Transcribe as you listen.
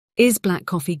Is black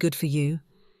coffee good for you?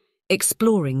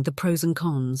 Exploring the pros and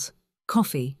cons.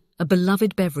 Coffee, a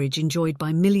beloved beverage enjoyed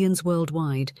by millions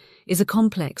worldwide, is a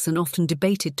complex and often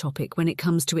debated topic when it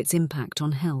comes to its impact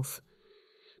on health.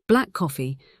 Black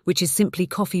coffee, which is simply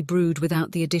coffee brewed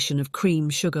without the addition of cream,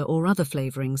 sugar, or other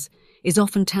flavorings, is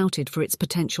often touted for its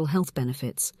potential health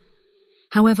benefits.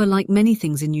 However, like many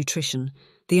things in nutrition,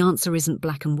 the answer isn't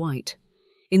black and white.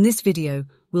 In this video,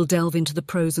 we'll delve into the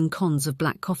pros and cons of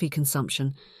black coffee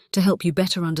consumption to help you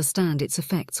better understand its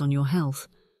effects on your health.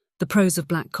 The pros of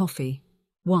black coffee.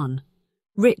 1.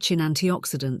 Rich in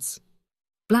antioxidants.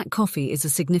 Black coffee is a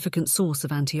significant source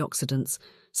of antioxidants,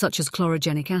 such as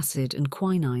chlorogenic acid and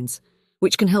quinines,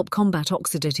 which can help combat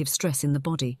oxidative stress in the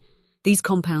body. These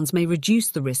compounds may reduce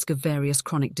the risk of various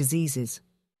chronic diseases.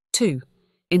 2.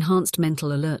 Enhanced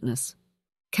mental alertness.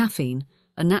 Caffeine,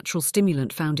 a natural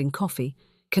stimulant found in coffee,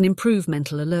 can improve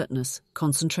mental alertness,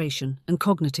 concentration, and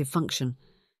cognitive function.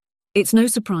 It's no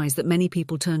surprise that many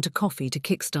people turn to coffee to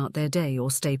kickstart their day or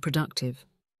stay productive.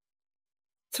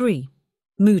 3.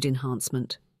 Mood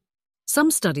enhancement.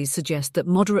 Some studies suggest that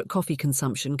moderate coffee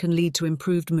consumption can lead to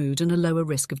improved mood and a lower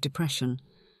risk of depression.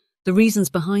 The reasons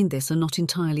behind this are not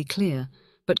entirely clear,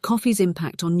 but coffee's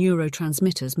impact on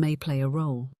neurotransmitters may play a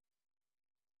role.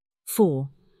 4.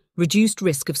 Reduced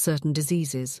risk of certain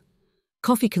diseases.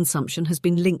 Coffee consumption has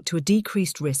been linked to a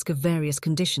decreased risk of various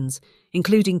conditions,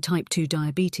 including type 2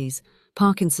 diabetes,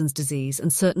 Parkinson's disease,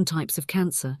 and certain types of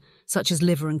cancer, such as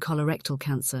liver and colorectal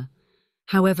cancer.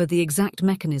 However, the exact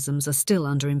mechanisms are still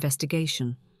under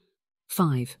investigation.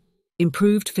 5.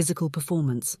 Improved physical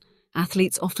performance.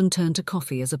 Athletes often turn to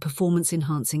coffee as a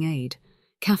performance-enhancing aid.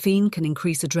 Caffeine can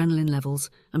increase adrenaline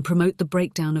levels and promote the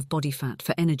breakdown of body fat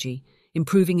for energy,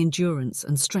 improving endurance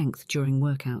and strength during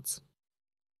workouts.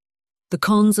 The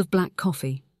cons of black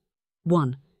coffee.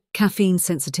 1. Caffeine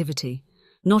sensitivity.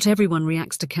 Not everyone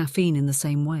reacts to caffeine in the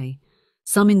same way.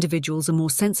 Some individuals are more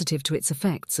sensitive to its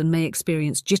effects and may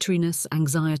experience jitteriness,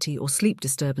 anxiety, or sleep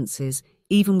disturbances,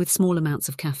 even with small amounts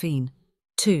of caffeine.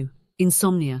 2.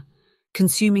 Insomnia.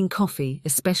 Consuming coffee,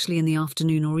 especially in the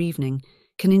afternoon or evening,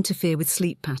 can interfere with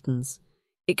sleep patterns.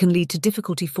 It can lead to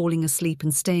difficulty falling asleep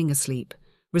and staying asleep,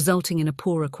 resulting in a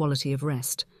poorer quality of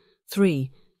rest. 3.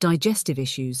 Digestive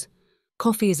issues.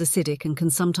 Coffee is acidic and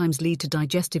can sometimes lead to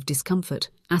digestive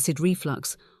discomfort, acid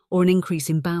reflux, or an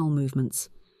increase in bowel movements.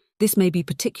 This may be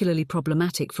particularly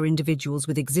problematic for individuals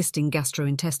with existing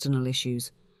gastrointestinal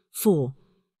issues. 4.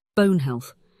 Bone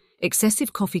health.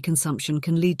 Excessive coffee consumption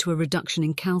can lead to a reduction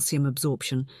in calcium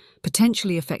absorption,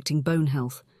 potentially affecting bone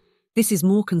health. This is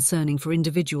more concerning for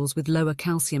individuals with lower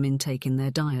calcium intake in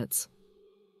their diets.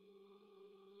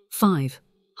 5.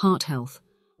 Heart health.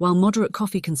 While moderate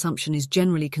coffee consumption is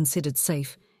generally considered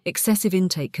safe, excessive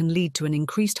intake can lead to an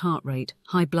increased heart rate,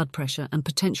 high blood pressure, and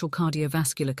potential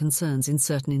cardiovascular concerns in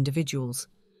certain individuals.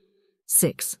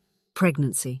 6.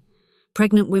 Pregnancy.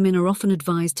 Pregnant women are often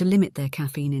advised to limit their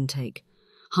caffeine intake.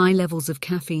 High levels of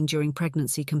caffeine during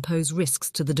pregnancy can pose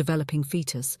risks to the developing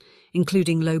fetus,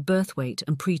 including low birth weight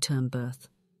and preterm birth.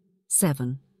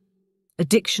 7.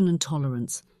 Addiction and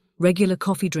tolerance. Regular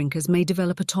coffee drinkers may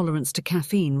develop a tolerance to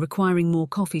caffeine, requiring more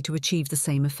coffee to achieve the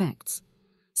same effects.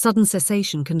 Sudden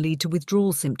cessation can lead to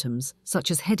withdrawal symptoms, such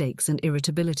as headaches and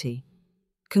irritability.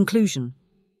 Conclusion.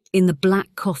 In the black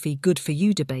coffee good for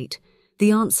you debate, the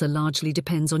answer largely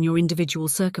depends on your individual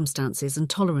circumstances and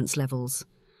tolerance levels.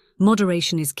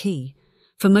 Moderation is key.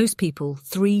 For most people,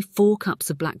 3-4 cups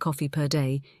of black coffee per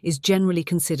day is generally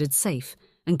considered safe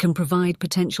and can provide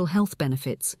potential health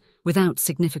benefits without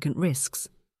significant risks.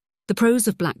 The pros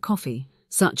of black coffee,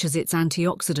 such as its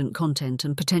antioxidant content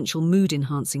and potential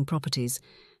mood-enhancing properties,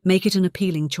 make it an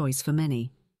appealing choice for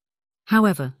many.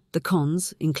 However, the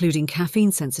cons, including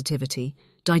caffeine sensitivity,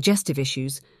 digestive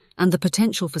issues, and the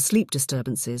potential for sleep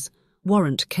disturbances,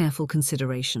 warrant careful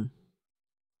consideration.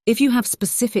 If you have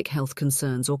specific health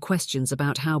concerns or questions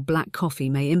about how black coffee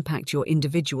may impact your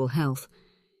individual health,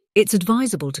 it's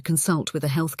advisable to consult with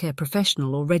a healthcare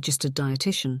professional or registered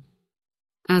dietitian.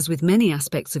 As with many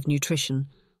aspects of nutrition,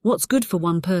 what's good for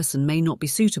one person may not be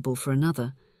suitable for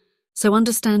another, so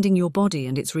understanding your body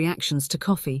and its reactions to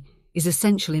coffee is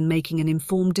essential in making an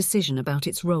informed decision about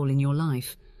its role in your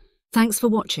life. Thanks for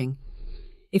watching.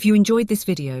 If you enjoyed this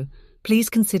video, please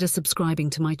consider subscribing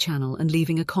to my channel and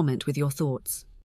leaving a comment with your thoughts.